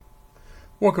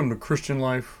Welcome to Christian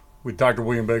Life with Dr.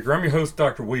 William Baker. I'm your host,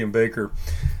 Dr. William Baker.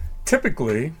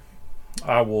 Typically,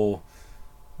 I will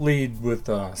lead with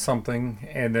something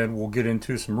and then we'll get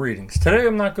into some readings. Today,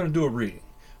 I'm not going to do a reading.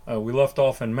 We left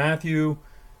off in Matthew.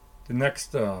 The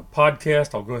next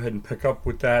podcast, I'll go ahead and pick up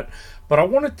with that. But I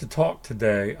wanted to talk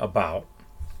today about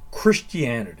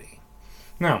Christianity.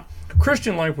 Now,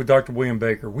 Christian Life with Dr. William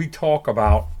Baker, we talk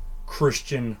about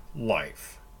Christian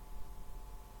life.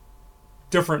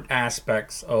 Different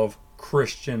aspects of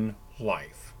Christian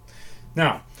life.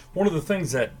 Now, one of the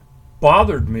things that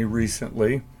bothered me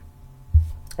recently,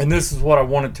 and this is what I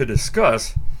wanted to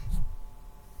discuss,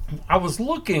 I was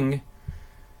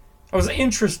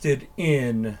interested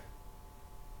in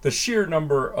the sheer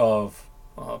number of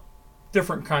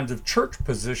different kinds of church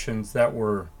positions that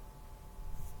were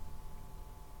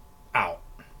out.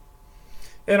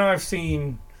 And I've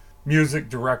seen music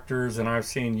directors, and I've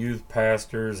seen youth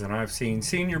pastors, and I've seen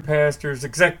senior pastors,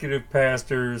 executive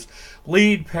pastors,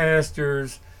 lead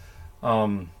pastors,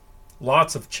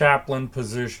 lots of chaplain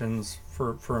positions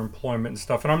for employment and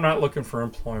stuff. And I'm not looking for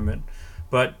employment,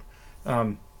 but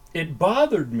it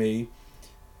bothered me.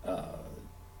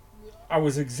 I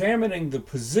was examining the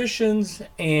positions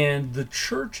and the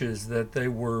churches that they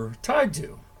were tied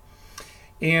to,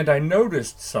 and I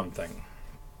noticed something.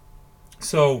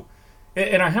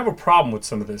 And I have a problem with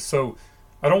some of this, so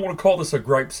I don't want to call this a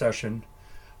gripe session.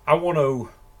 I want to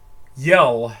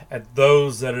yell at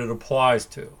those that it applies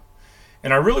to.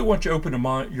 And I really want you to open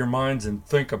your minds and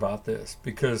think about this,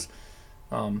 because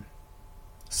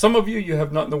some of you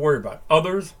have nothing to worry about.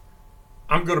 Others,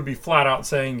 I'm going to be flat out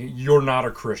saying you're not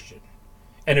a Christian.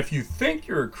 And if you think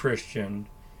you're a Christian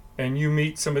and you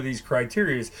meet some of these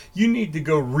criteria, you need to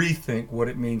go rethink what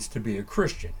it means to be a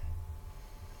Christian.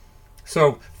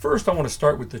 So first I want to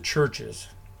start with the churches.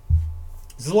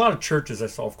 There's a lot of churches I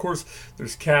saw. Of course,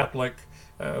 there's Catholic.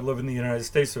 I live in the United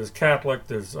States. There's Catholic.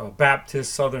 There's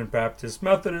Baptist, Southern Baptist,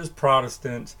 Methodist,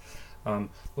 Protestant,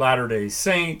 Latter-day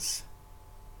Saints.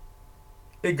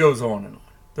 It goes on and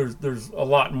on. There's a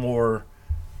lot more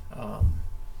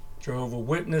Jehovah's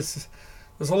Witnesses.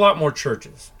 There's a lot more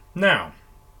churches. Now,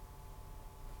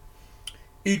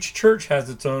 each church has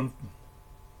its own,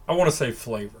 I want to say,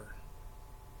 flavor.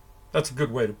 That's a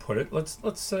good way to put it. Let's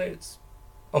say it's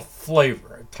a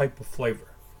flavor, a type of flavor.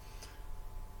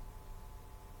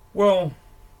 Well,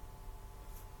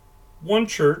 one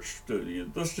church,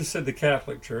 let's just say the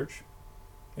Catholic Church,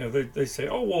 they say,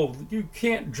 oh, well, you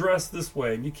can't dress this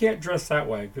way and you can't dress that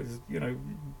way because, you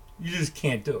just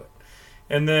can't do it.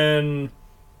 And then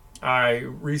I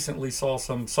recently saw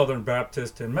some Southern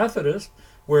Baptist and Methodist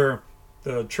where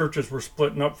the churches were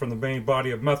splitting up from the main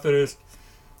body of Methodist,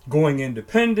 going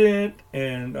independent,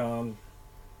 and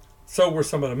so were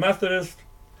some of the Methodist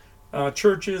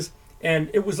churches,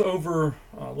 and it was over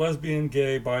lesbian,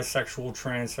 gay, bisexual,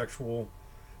 transsexual,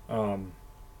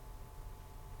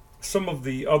 some of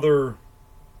the other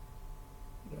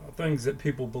things that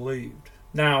people believed.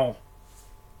 Now,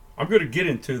 I'm going to get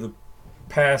into the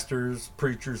pastors,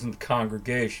 preachers, and the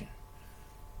congregation.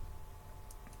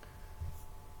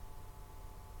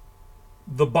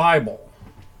 The Bible.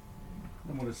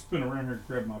 I'm going to spin around here and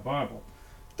grab my Bible.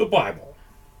 The Bible.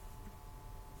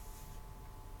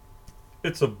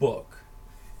 It's a book,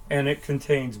 and it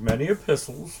contains many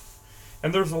epistles,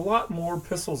 and there's a lot more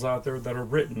epistles out there that are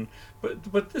written,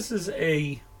 but this is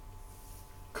a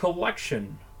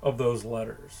collection of those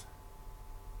letters.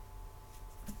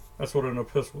 That's what an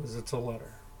epistle is. It's a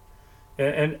letter.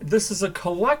 And this is a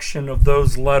collection of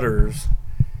those letters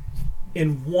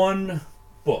in one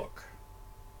book.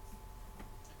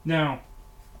 Now,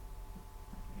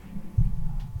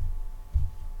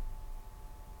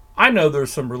 I know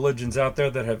there's some religions out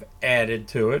there that have added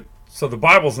to it. So the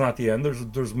Bible's not the end.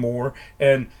 There's more.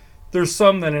 And there's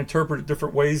some that interpret it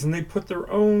different ways, and they put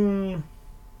their own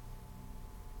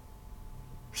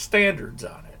standards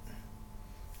on it.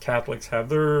 Catholics have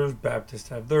theirs, Baptists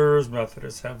have theirs,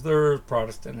 Methodists have theirs,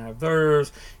 Protestant have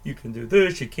theirs. You can do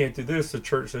this, you can't do this. The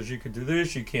church says you can do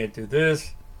this, you can't do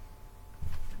this.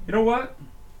 You know what?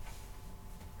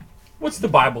 What's the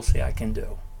Bible say I can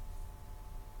do?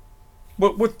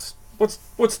 What's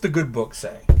the good book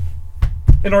say?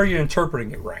 And are you interpreting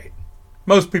it right?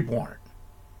 Most people aren't.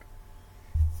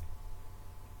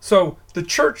 So the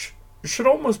church should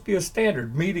almost be a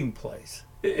standard meeting place.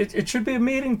 It should be a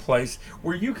meeting place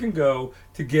where you can go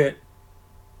to get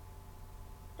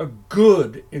a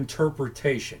good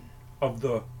interpretation of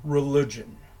the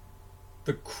religion,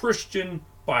 the Christian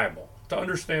Bible, to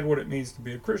understand what it means to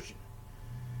be a Christian.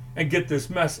 And get this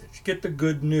message, get the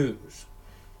good news.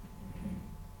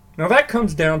 Now that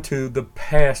comes down to the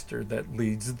pastor that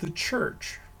leads the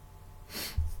church.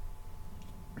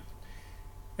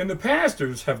 And the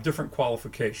pastors have different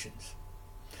qualifications.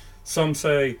 Some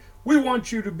say, we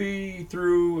want you to be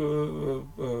through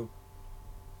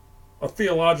a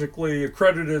theologically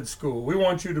accredited school. We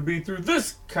want you to be through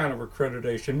this kind of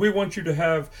accreditation. We want you to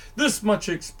have this much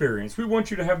experience. We want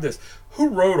you to have this. Who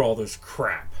wrote all this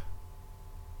crap?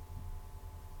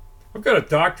 I've got a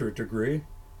doctorate degree,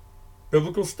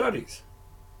 biblical studies.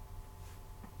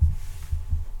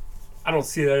 I don't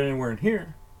see that anywhere in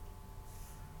here.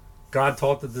 God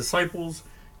taught the disciples,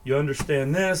 you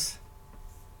understand this,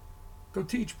 go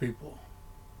teach people.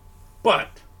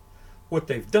 But what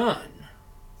they've done,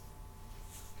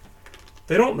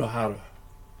 they don't know how to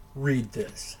read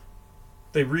this.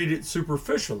 They read it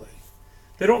superficially.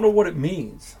 They don't know what it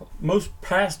means. Most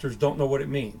pastors don't know what it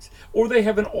means. Or they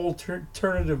have an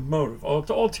alternative motive,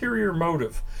 ulterior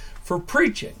motive for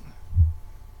preaching.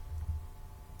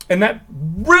 And that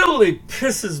really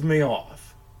pisses me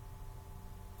off.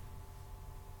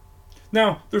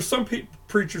 Now, there's some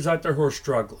preachers out there who are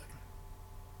struggling.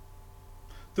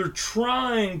 They're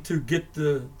trying to get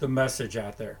the message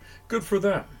out there. Good for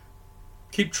them.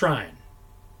 Keep trying.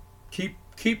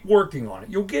 Keep working on it.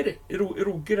 You'll get it.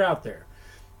 It'll get out there.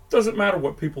 Doesn't matter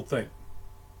what people think.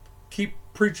 Keep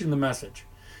preaching the message.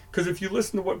 Because if you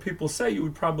listen to what people say, you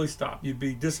would probably stop. You'd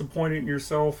be disappointed in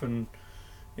yourself, and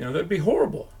that'd be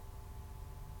horrible.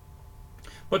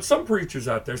 But some preachers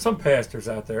out there, some pastors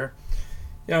out there,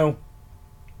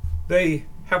 they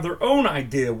have their own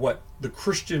idea what the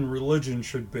Christian religion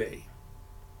should be.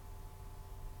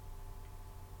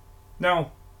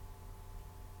 Now,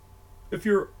 if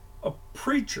you're a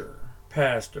preacher,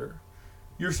 pastor,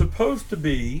 you're supposed to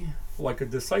be like a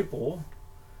disciple,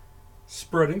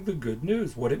 spreading the good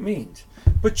news, what it means.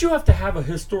 But you have to have a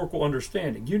historical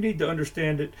understanding. You need to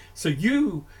understand it so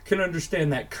you can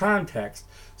understand that context.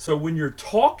 So when you're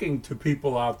talking to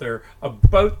people out there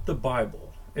about the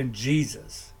Bible and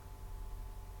Jesus,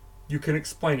 you can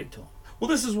explain it to them. Well,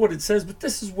 this is what it says, but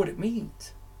this is what it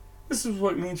means. This is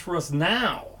what it means for us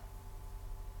now.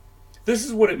 This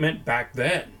is what it meant back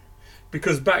then.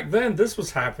 Because back then, this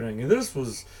was happening, and this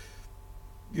was,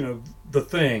 the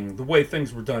thing, the way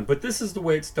things were done. But this is the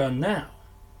way it's done now.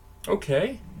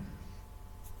 Okay.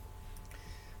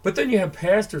 But then you have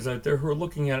pastors out there who are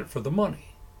looking at it for the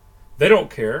money. They don't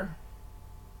care.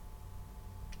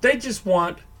 They just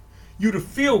want you to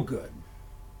feel good.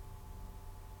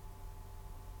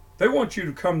 They want you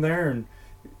to come there and,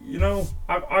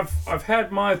 I've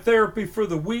had my therapy for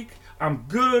the week. I'm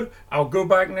good. I'll go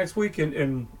back next week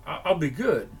and I'll be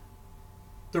good.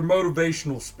 They're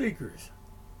motivational speakers.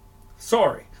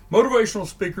 Sorry, motivational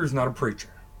speaker is not a preacher.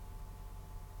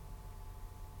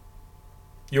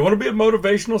 You want to be a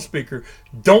motivational speaker,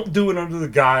 don't do it under the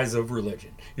guise of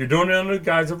religion. You're doing it under the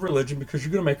guise of religion because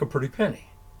you're going to make a pretty penny.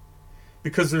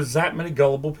 Because there's that many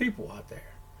gullible people out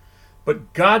there.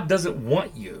 But God doesn't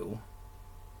want you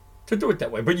to do it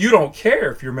that way. But you don't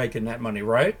care if you're making that money,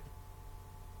 right?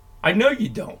 I know you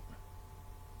don't.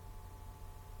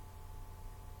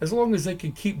 As long as they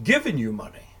can keep giving you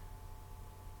money.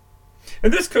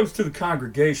 And this comes to the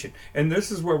congregation. And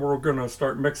this is where we're going to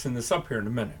start mixing this up here in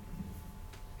a minute.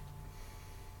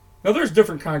 Now, there's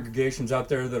different congregations out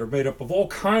there that are made up of all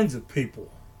kinds of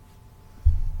people.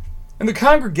 And the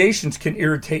congregations can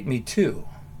irritate me too.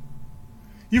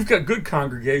 You've got good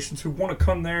congregations who want to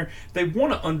come there. They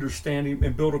want to understand Him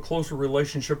and build a closer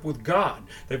relationship with God.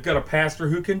 They've got a pastor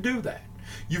who can do that.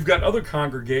 You've got other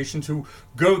congregations who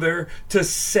go there to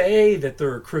say that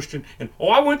they're a Christian. And,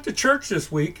 I went to church this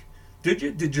week. Did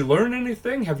you? Did you learn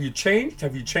anything? Have you changed?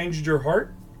 Have you changed your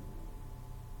heart?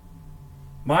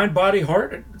 Mind, body,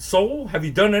 heart, soul? Have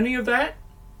you done any of that?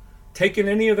 Taken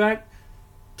any of that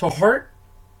to heart?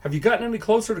 Have you gotten any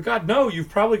closer to God? No, you've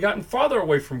probably gotten farther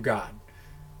away from God.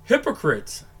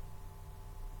 Hypocrites.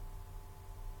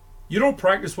 You don't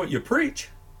practice what you preach.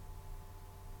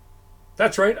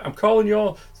 That's right. I'm calling you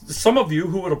all, some of you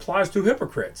who it applies to,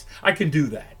 hypocrites. I can do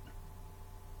that.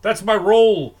 That's my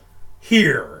role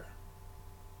here.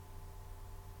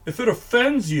 If it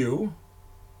offends you,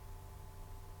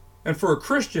 and for a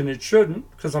Christian it shouldn't,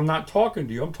 because I'm not talking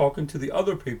to you, I'm talking to the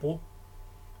other people.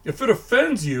 If it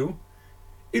offends you,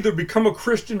 either become a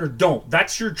Christian or don't.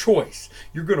 That's your choice.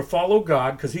 You're going to follow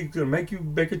God because He's going to make you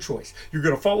make a choice. You're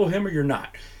going to follow Him or you're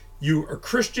not. You are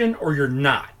Christian or you're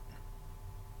not.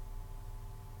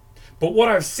 But what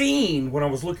I've seen when I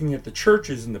was looking at the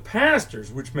churches and the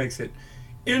pastors, which makes it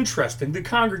interesting, the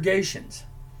congregations,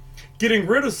 getting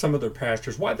rid of some of their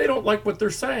pastors. Why? They don't like what they're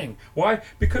saying. Why?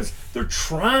 Because they're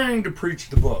trying to preach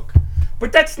the book.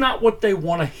 But that's not what they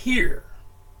want to hear.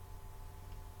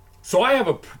 So I have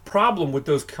a problem with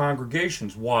those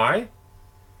congregations. Why?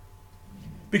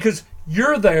 Because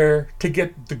you're there to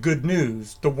get the good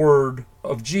news, the word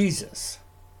of Jesus.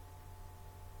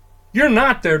 You're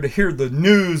not there to hear the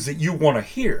news that you want to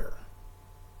hear.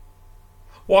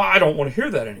 Well, I don't want to hear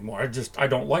that anymore. I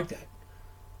don't like that.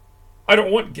 I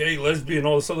don't want gay, lesbian,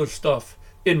 all this other stuff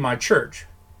in my church.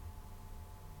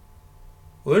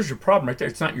 Well, there's your problem right there.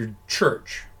 It's not your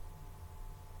church.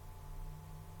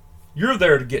 You're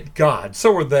there to get God.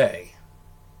 So are they.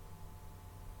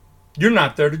 You're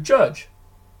not there to judge.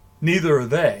 Neither are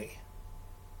they.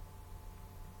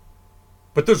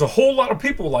 But there's a whole lot of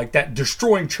people like that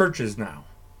destroying churches now.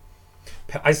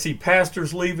 I see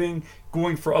pastors leaving,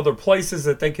 going for other places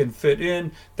that they can fit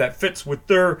in, that fits with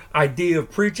their idea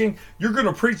of preaching. You're going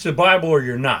to preach the Bible or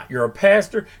you're not. You're a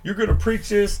pastor. You're going to preach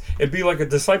this and be like a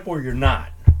disciple or you're not.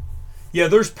 Yeah,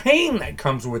 there's pain that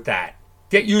comes with that.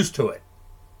 Get used to it.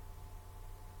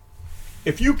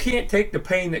 If you can't take the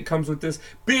pain that comes with this,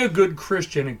 be a good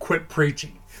Christian and quit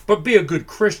preaching. But be a good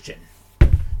Christian.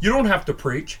 You don't have to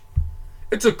preach.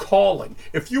 It's a calling.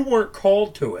 If you weren't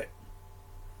called to it,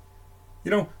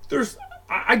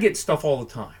 I get stuff all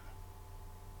the time.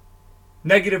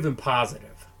 Negative and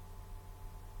positive.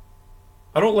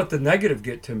 I don't let the negative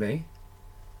get to me.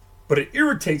 But it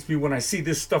irritates me when I see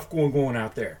this stuff going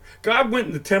out there. God went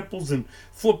in the temples and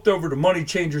flipped over to money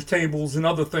changers' tables and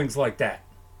other things like that.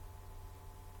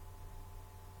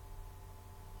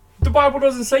 The Bible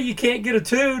doesn't say you can't get a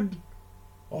attitude.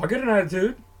 Oh, I get an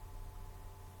attitude.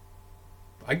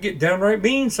 I get downright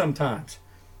mean sometimes.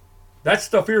 That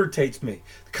stuff irritates me.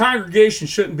 The congregation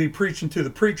shouldn't be preaching to the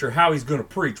preacher how he's going to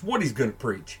preach, what he's going to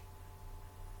preach.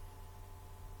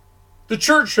 The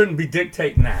church shouldn't be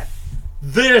dictating that.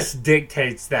 This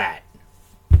dictates that.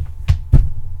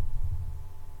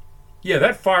 Yeah,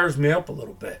 that fires me up a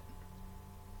little bit.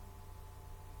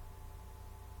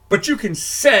 But you can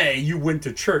say you went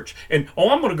to church and,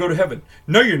 I'm going to go to heaven.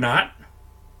 No, you're not.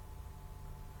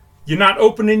 You're not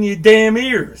opening your damn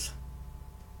ears.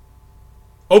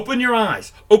 Open your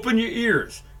eyes. Open your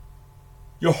ears.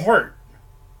 Your heart.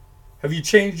 Have you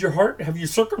changed your heart? Have you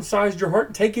circumcised your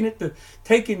heart?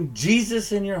 Taken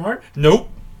Jesus in your heart? Nope.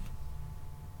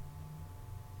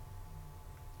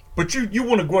 But you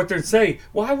want to go out there and say,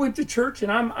 well, I went to church and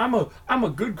I'm a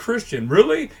good Christian.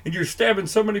 Really? And you're stabbing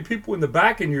so many people in the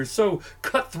back and you're so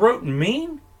cutthroat and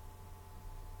mean?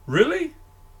 Really?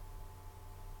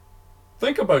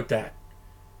 Think about that.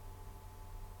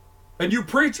 And you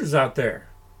preachers out there.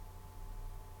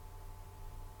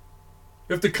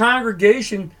 If the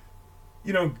congregation,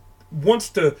 wants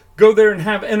to go there and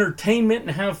have entertainment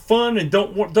and have fun and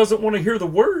doesn't want to hear the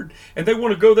word, and they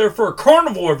want to go there for a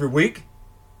carnival every week,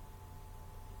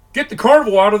 get the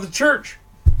carnival out of the church.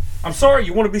 I'm sorry,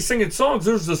 you want to be singing songs.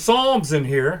 There's the Psalms in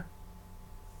here.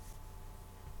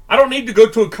 I don't need to go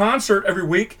to a concert every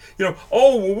week.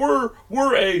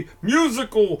 We're a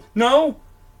musical. No,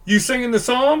 you singing the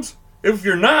Psalms? If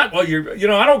you're not, well,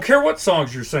 I don't care what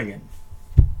songs you're singing.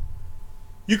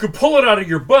 You could pull it out of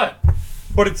your butt,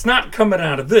 but it's not coming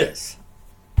out of this.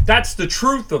 That's the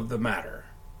truth of the matter.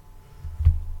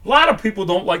 A lot of people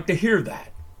don't like to hear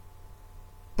that.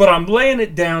 But I'm laying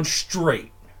it down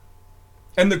straight.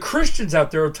 And the Christians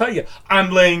out there will tell you,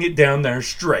 I'm laying it down there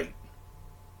straight.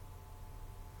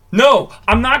 No,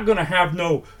 I'm not going to have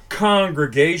no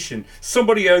congregation.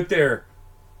 Somebody out there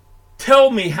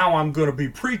tell me how I'm going to be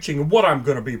preaching and what I'm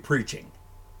going to be preaching.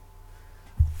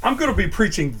 I'm going to be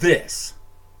preaching this.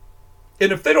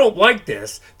 And if they don't like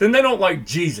this, then they don't like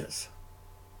Jesus.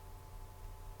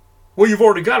 Well, you've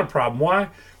already got a problem. Why?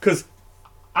 Because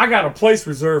I got a place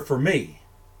reserved for me.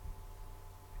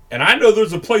 And I know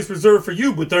there's a place reserved for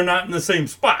you, but they're not in the same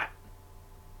spot.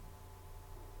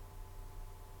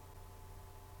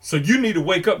 So you need to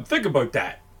wake up and think about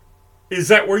that. Is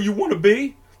that where you want to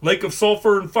be? Lake of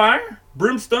sulfur and fire?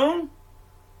 Brimstone?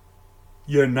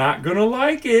 You're not going to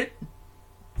like it.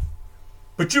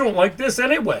 But you don't like this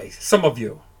anyway, some of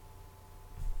you.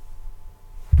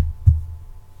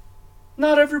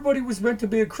 Not everybody was meant to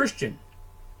be a Christian.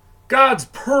 God's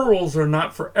pearls are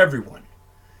not for everyone.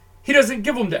 He doesn't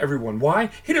give them to everyone. Why?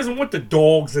 He doesn't want the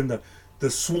dogs and the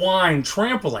swine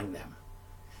trampling them.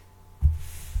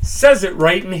 Says it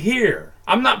right in here.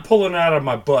 I'm not pulling it out of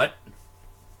my butt.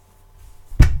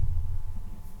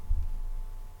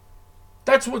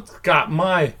 That's what's got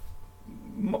me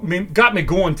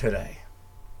going today.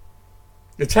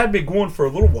 It's had me going for a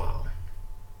little while.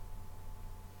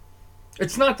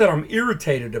 It's not that I'm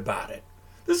irritated about it.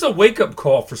 This is a wake-up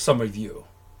call for some of you.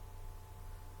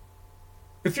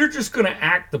 If you're just going to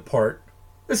act the part,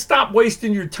 Stop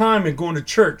wasting your time and going to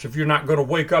church if you're not going to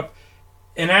wake up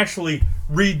and actually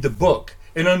read the book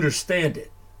and understand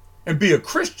it and be a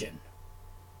Christian.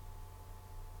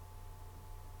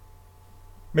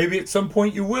 Maybe at some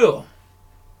point you will.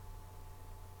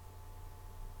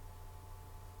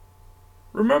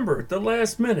 Remember, at the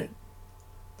last minute,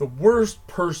 the worst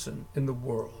person in the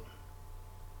world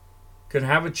can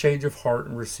have a change of heart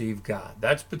and receive God.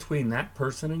 That's between that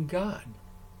person and God.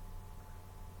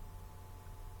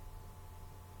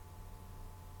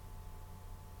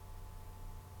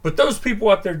 But those people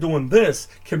out there doing this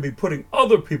can be putting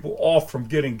other people off from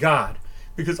getting God.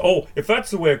 Because, if that's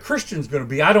the way a Christian's going to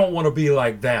be, I don't want to be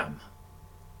like them.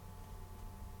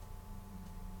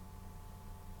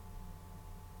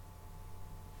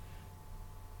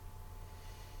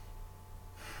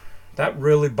 That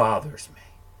really bothers me.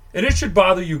 And it should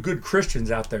bother you good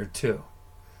Christians out there too.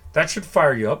 That should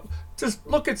fire you up. Just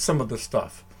look at some of the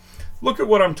stuff. Look at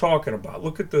what I'm talking about.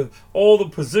 Look at all the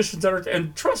positions that are,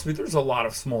 and trust me, there's a lot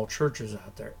of small churches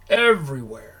out there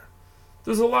everywhere.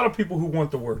 There's a lot of people who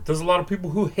want the word. There's a lot of people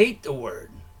who hate the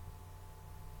word.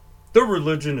 Their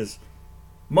religion is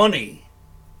money,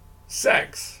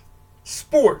 sex,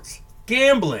 sports,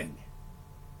 gambling.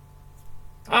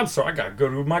 I'm sorry, I got to go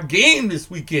to my game this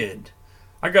weekend.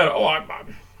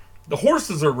 The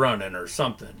horses are running or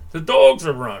something. The dogs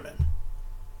are running.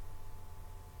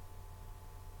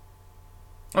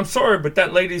 I'm sorry, but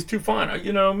that lady's too fine.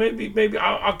 Maybe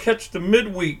I'll catch the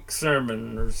midweek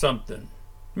sermon or something.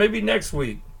 Maybe next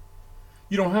week.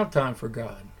 You don't have time for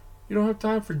God. You don't have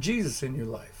time for Jesus in your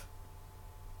life.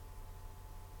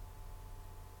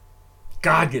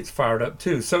 God gets fired up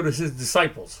too. So does his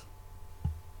disciples.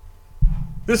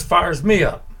 This fires me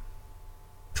up.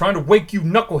 Trying to wake you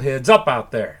knuckleheads up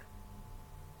out there.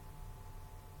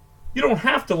 You don't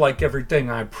have to like everything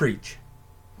I preach.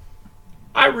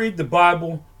 I read the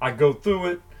Bible, I go through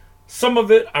it. Some of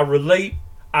it I relate,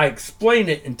 I explain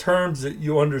it in terms that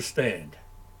you understand.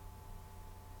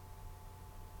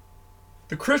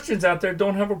 The Christians out there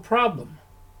don't have a problem.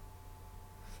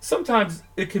 Sometimes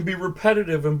it can be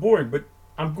repetitive and boring, but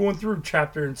I'm going through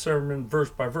chapter and sermon verse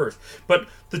by verse. But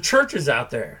the churches out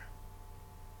there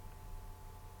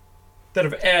that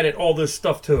have added all this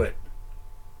stuff to it.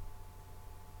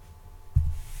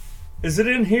 Is it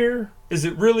in here? Is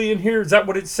it really in here? Is that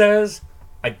what it says?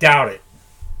 I doubt it.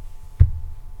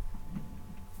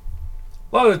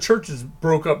 A lot of the churches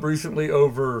broke up recently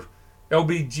over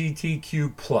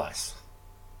LGBTQ+.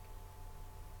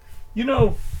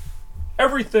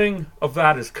 Everything of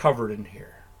that is covered in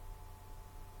here.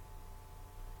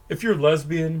 If you're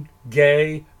lesbian,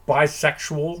 gay,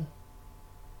 bisexual,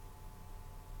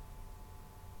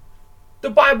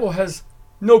 the Bible has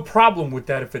no problem with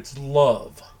that if it's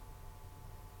love.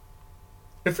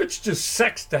 If it's just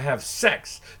sex to have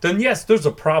sex, then yes, there's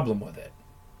a problem with it.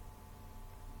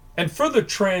 And for the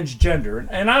transgender,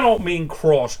 and I don't mean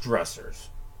cross-dressers.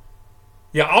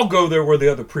 Yeah, I'll go there where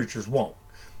the other preachers won't.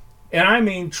 And I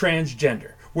mean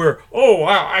transgender, where,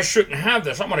 I shouldn't have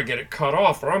this. I'm going to get it cut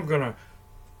off, or I'm going to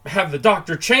have the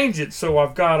doctor change it so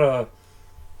I've got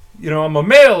I'm a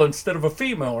male instead of a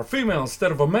female, or female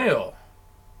instead of a male.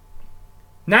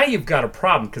 Now you've got a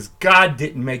problem because God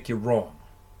didn't make you wrong.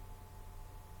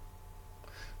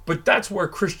 But that's where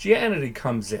Christianity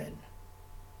comes in.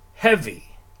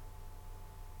 Heavy.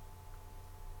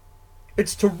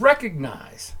 It's to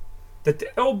recognize that the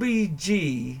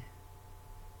LBG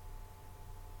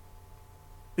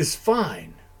is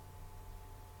fine.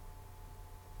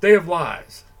 They have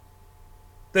lives.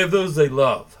 They have those they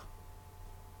love.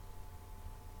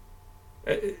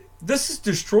 This has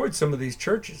destroyed some of these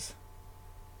churches.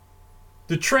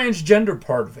 The transgender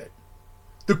part of it.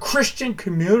 The Christian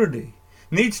community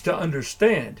needs to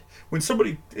understand when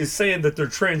somebody is saying that they're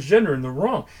transgender and they're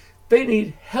wrong, they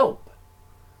need help.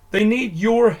 They need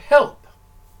your help.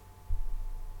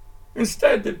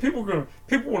 Instead, that people want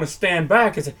to stand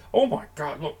back and say, "Oh my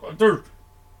God, look, they're,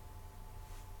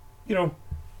 you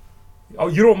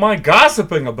don't mind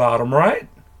gossiping about them, right?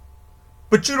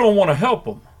 But you don't want to help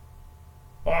them.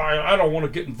 I don't want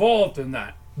to get involved in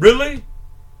that. Really?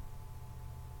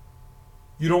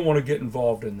 You don't want to get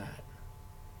involved in that.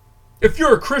 If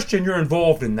you're a Christian, you're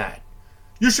involved in that.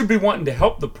 You should be wanting to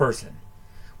help the person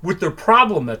with their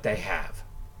problem that they have.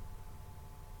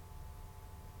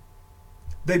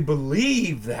 They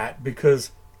believe that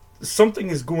because something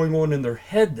is going on in their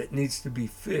head that needs to be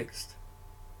fixed.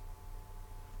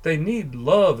 They need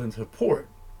love and support.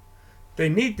 They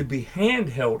need to be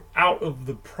handheld out of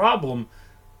the problem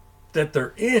that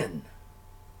they're in.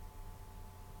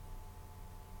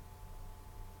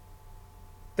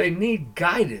 They need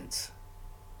guidance.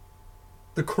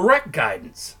 The the correct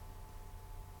guidance.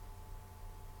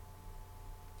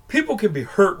 People can be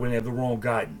hurt when they have the wrong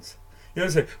guidance. You know,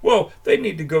 they say, well, they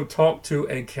need to go talk to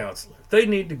a counselor. They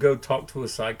need to go talk to a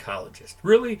psychologist.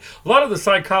 Really? A lot of the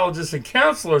psychologists and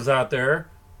counselors out there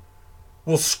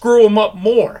will screw them up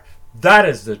more. That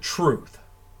is the truth.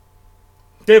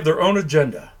 They have their own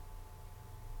agenda.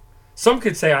 Some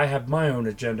could say I have my own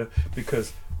agenda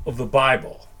because of the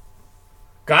Bible.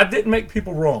 God didn't make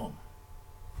people wrong.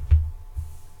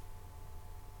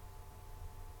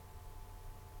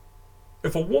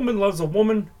 If a woman loves a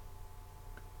woman,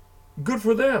 good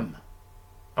for them.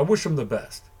 I wish them the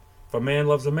best. If a man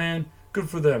loves a man, good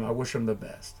for them. I wish them the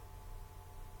best.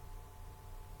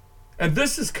 And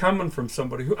this is coming from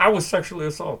somebody who I was sexually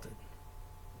assaulted.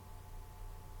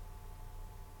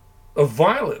 A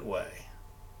violent way.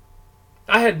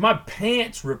 I had my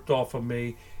pants ripped off of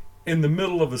me in the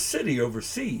middle of a city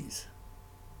overseas.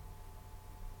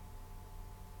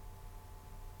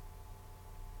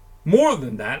 More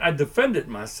than that, I defended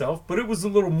myself, but it was a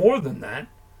little more than that.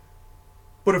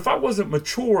 But if I wasn't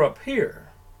mature up here,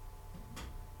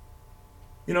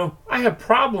 you know, I have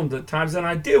problems at times and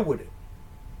I deal with it.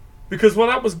 Because while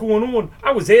that was going on,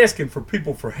 I was asking for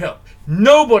people for help.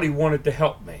 Nobody wanted to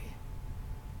help me.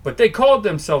 But they called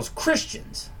themselves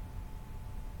Christians.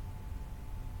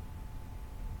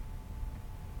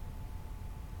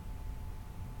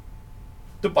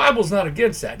 The Bible's not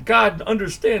against that. God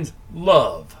understands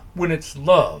love when it's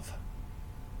love.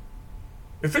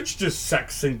 If it's just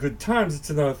sex and good times, it's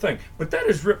another thing. But that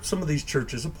has ripped some of these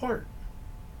churches apart.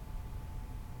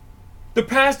 The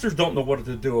pastors don't know what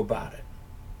to do about it.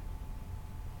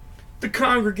 The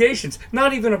congregations,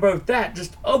 not even about that,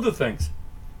 just other things.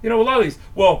 You know, a lot of these,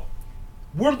 well,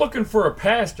 we're looking for a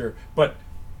pastor, but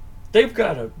they've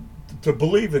got to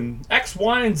believe in X,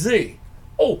 Y, and Z.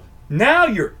 Oh, now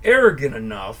you're arrogant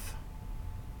enough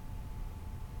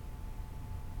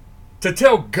to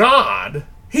tell God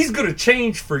He's going to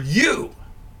change for you.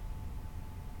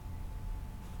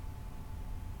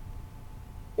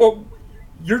 Well,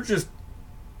 you're just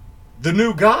the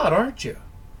new God, aren't you?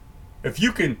 If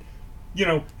you can, you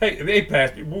know, hey,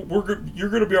 pastor, you're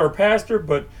going to be our pastor,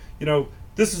 but, you know,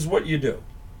 this is what you do.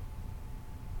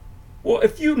 Well,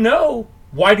 if you know,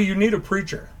 why do you need a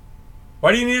preacher?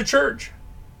 Why do you need a church?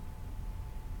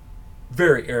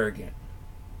 Very arrogant.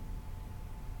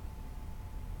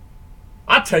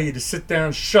 I tell you to sit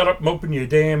down, shut up, and open your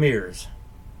damn ears.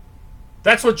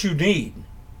 That's what you need.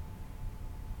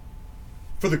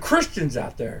 For the Christians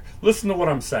out there, listen to what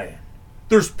I'm saying.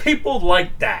 There's people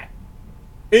like that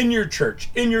in your church,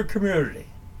 in your community.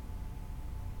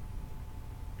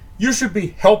 You should be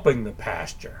helping the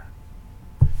pastor.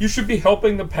 You should be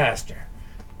helping the pastor.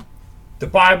 The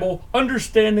Bible,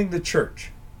 understanding the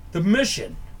church, the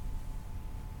mission,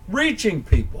 reaching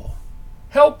people,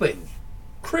 helping,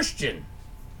 Christian.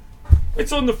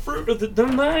 It's on the fruit of the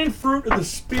 9 fruit of the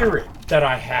Spirit that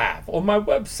I have on my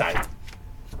website.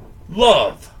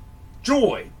 Love,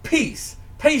 joy, peace,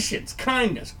 patience,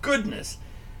 kindness, goodness,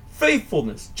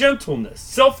 faithfulness, gentleness,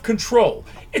 self-control.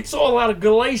 It's all out of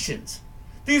Galatians.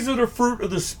 These are the fruit of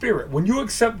the Spirit. When you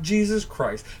accept Jesus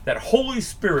Christ, that Holy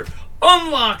Spirit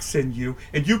unlocks in you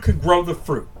and you can grow the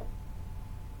fruit.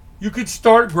 You could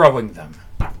start growing them.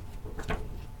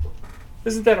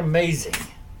 Isn't that amazing?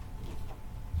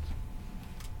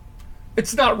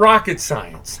 It's not rocket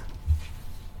science.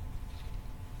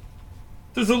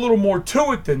 There's a little more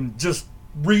to it than just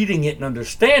reading it and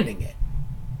understanding it.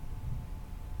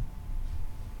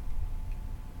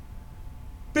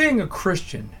 Being a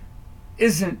Christian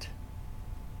isn't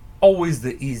always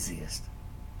the easiest.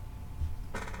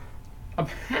 I'm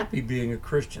happy being a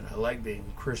Christian. I like being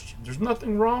a Christian. There's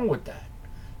nothing wrong with that.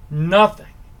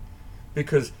 Nothing.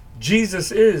 Because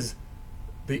Jesus is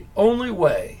the only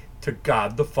way to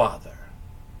God the Father.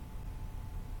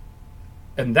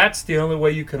 And that's the only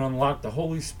way you can unlock the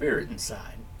Holy Spirit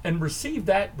inside and receive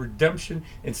that redemption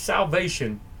and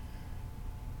salvation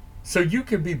so you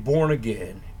can be born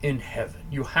again in heaven.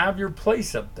 You have your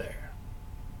place up there.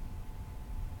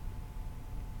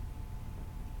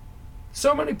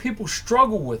 So many people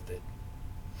struggle with it.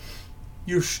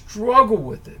 You struggle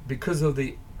with it because of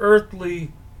the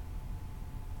earthly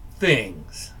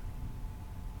things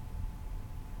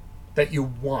that you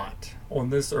want on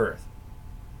this earth.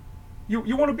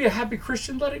 You want to be a happy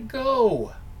Christian? Let it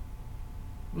go.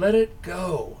 Let it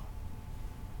go.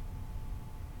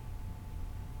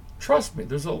 Trust me,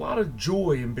 there's a lot of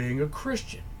joy in being a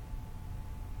Christian.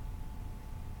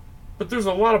 But there's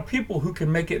a lot of people who can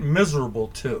make it miserable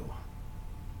too.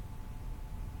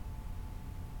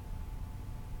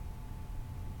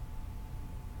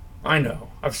 I know.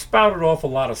 I've spouted off a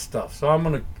lot of stuff, so I'm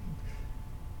going to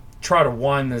try to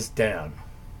wind this down.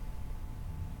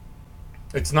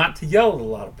 It's not to yell at a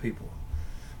lot of people.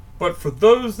 But for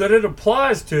those that it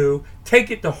applies to, take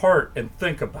it to heart and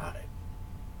think about it.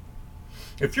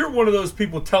 If you're one of those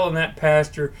people telling that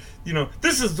pastor,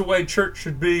 this is the way church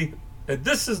should be, and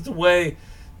this is the way,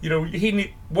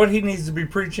 what he needs to be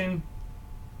preaching,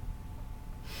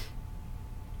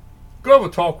 go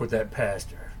have a talk with that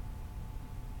pastor,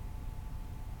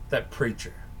 that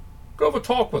preacher. Go have a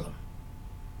talk with him.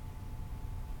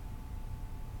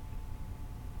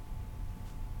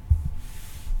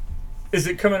 Is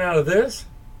it coming out of this?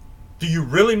 Do you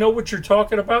really know what you're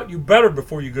talking about? You better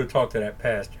before you go talk to that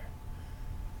pastor.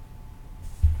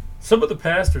 Some of the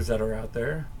pastors that are out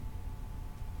there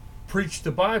preach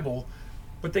the Bible,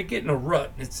 but they get in a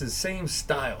rut. It's the same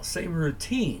style, same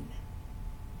routine.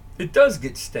 It does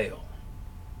get stale.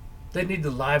 They need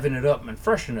to liven it up and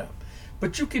freshen it up.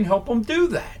 But you can help them do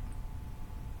that.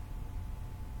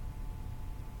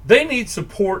 They need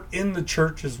support in the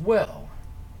church as well.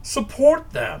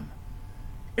 Support them.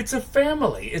 It's a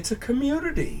family. It's a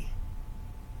community.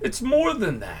 It's more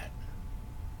than that.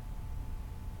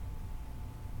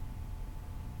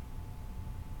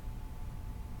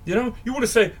 You want to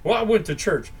say, well, I went to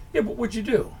church. Yeah, but what'd you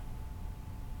do?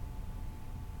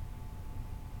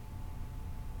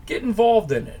 Get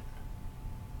involved in it.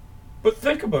 But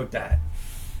think about that.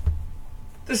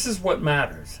 This is what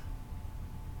matters.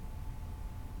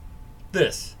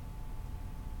 The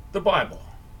Bible.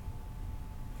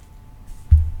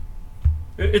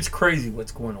 It's crazy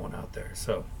what's going on out there.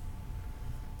 So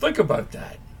think about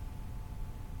that.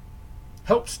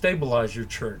 Help stabilize your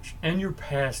church and your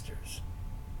pastors.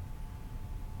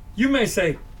 You may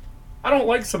say, I don't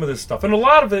like some of this stuff. And a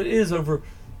lot of it is over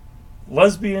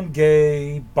lesbian,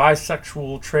 gay,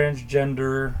 bisexual,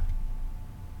 transgender.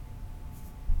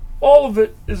 All of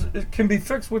it can be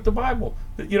fixed with the Bible.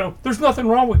 There's nothing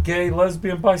wrong with gay,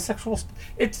 lesbian, bisexual.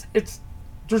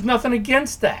 There's nothing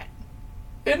against that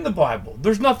in the Bible.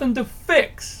 There's nothing to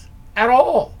fix at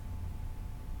all.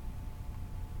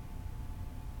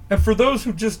 And for those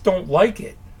who just don't like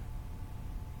it,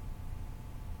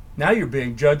 now you're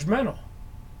being judgmental.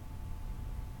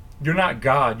 You're not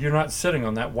God. You're not sitting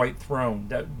on that white throne,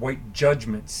 that white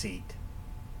judgment seat.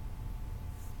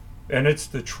 And it's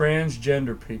the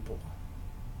transgender people.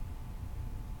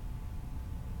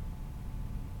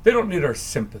 They don't need our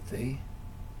sympathy.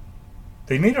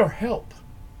 They need our help.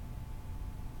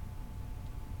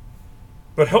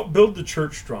 But help build the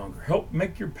church stronger. Help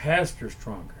make your pastor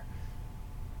stronger.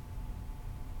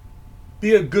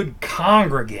 Be a good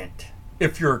congregant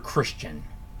if you're a Christian.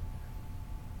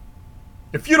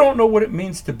 If you don't know what it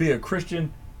means to be a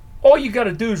Christian, all you got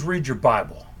to do is read your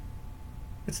Bible.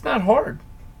 It's not hard.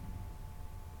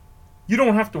 You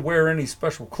don't have to wear any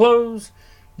special clothes.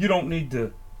 You don't need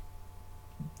to.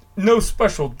 No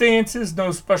special dances,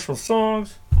 no special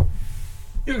songs.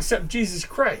 You accept Jesus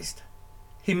Christ.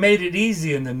 He made it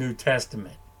easy in the New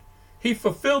Testament. He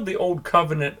fulfilled the old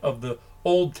covenant of the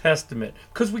Old Testament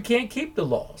because we can't keep the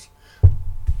laws.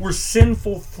 We're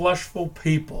sinful, fleshful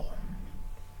people.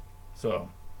 So,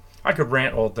 I could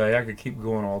rant all day. I could keep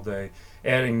going all day,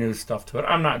 adding new stuff to it.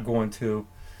 I'm not going to.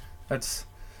 That's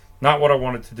not what I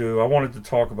wanted to do. I wanted to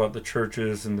talk about the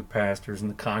churches and the pastors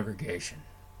and the congregation.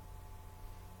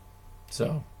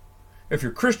 So, if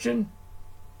you're Christian,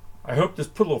 I hope this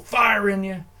put a little fire in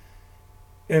you.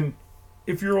 And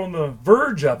if you're on the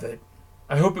verge of it,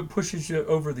 I hope it pushes you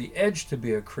over the edge to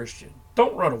be a Christian.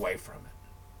 Don't run away from it.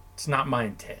 It's not my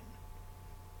intent.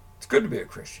 It's good to be a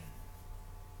Christian.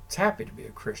 It's happy to be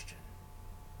a Christian.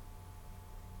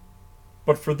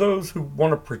 But for those who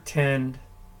want to pretend,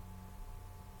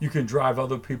 you can drive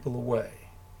other people away.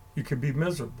 You can be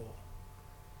miserable.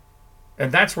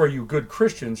 And that's where you good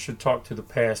Christians should talk to the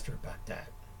pastor about that.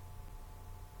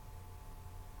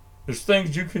 There's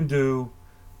things you can do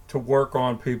to work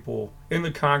on people in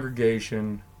the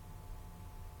congregation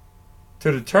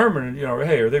to determine,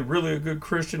 hey, are they really a good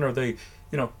Christian? Are they,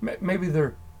 maybe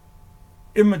they're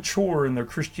immature in their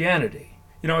Christianity.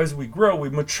 As we grow, we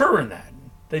mature in that.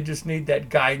 They just need that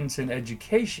guidance and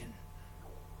education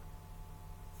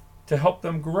to help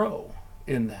them grow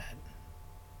in that.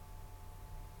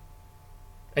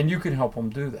 And you can help them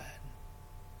do that.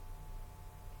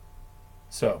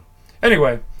 So,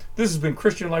 anyway, this has been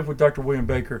Christian Life with Dr. William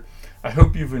Baker. I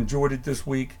hope you've enjoyed it this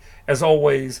week. As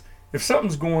always, if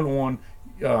something's going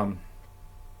on,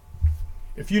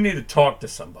 if you need to talk to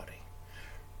somebody,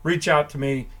 reach out to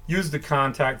me. Use the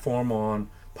contact form on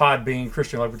Podbean,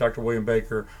 Christian Life with Dr. William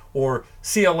Baker, or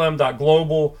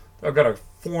clm.global. I've got a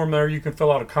form there. You can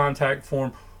fill out a contact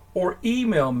form. or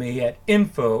email me at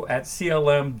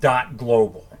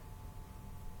info@clm.global.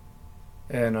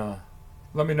 And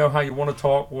let me know how you want to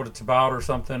talk, what it's about, or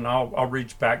something. I'll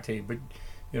reach back to you. But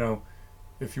you know,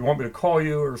 if you want me to call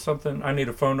you or something, I need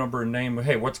a phone number and name.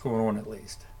 Hey, what's going on at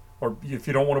least? Or if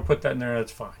you don't want to put that in there,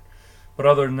 that's fine. But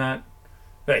other than that,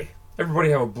 hey,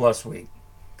 everybody have a blessed week.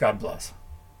 God bless.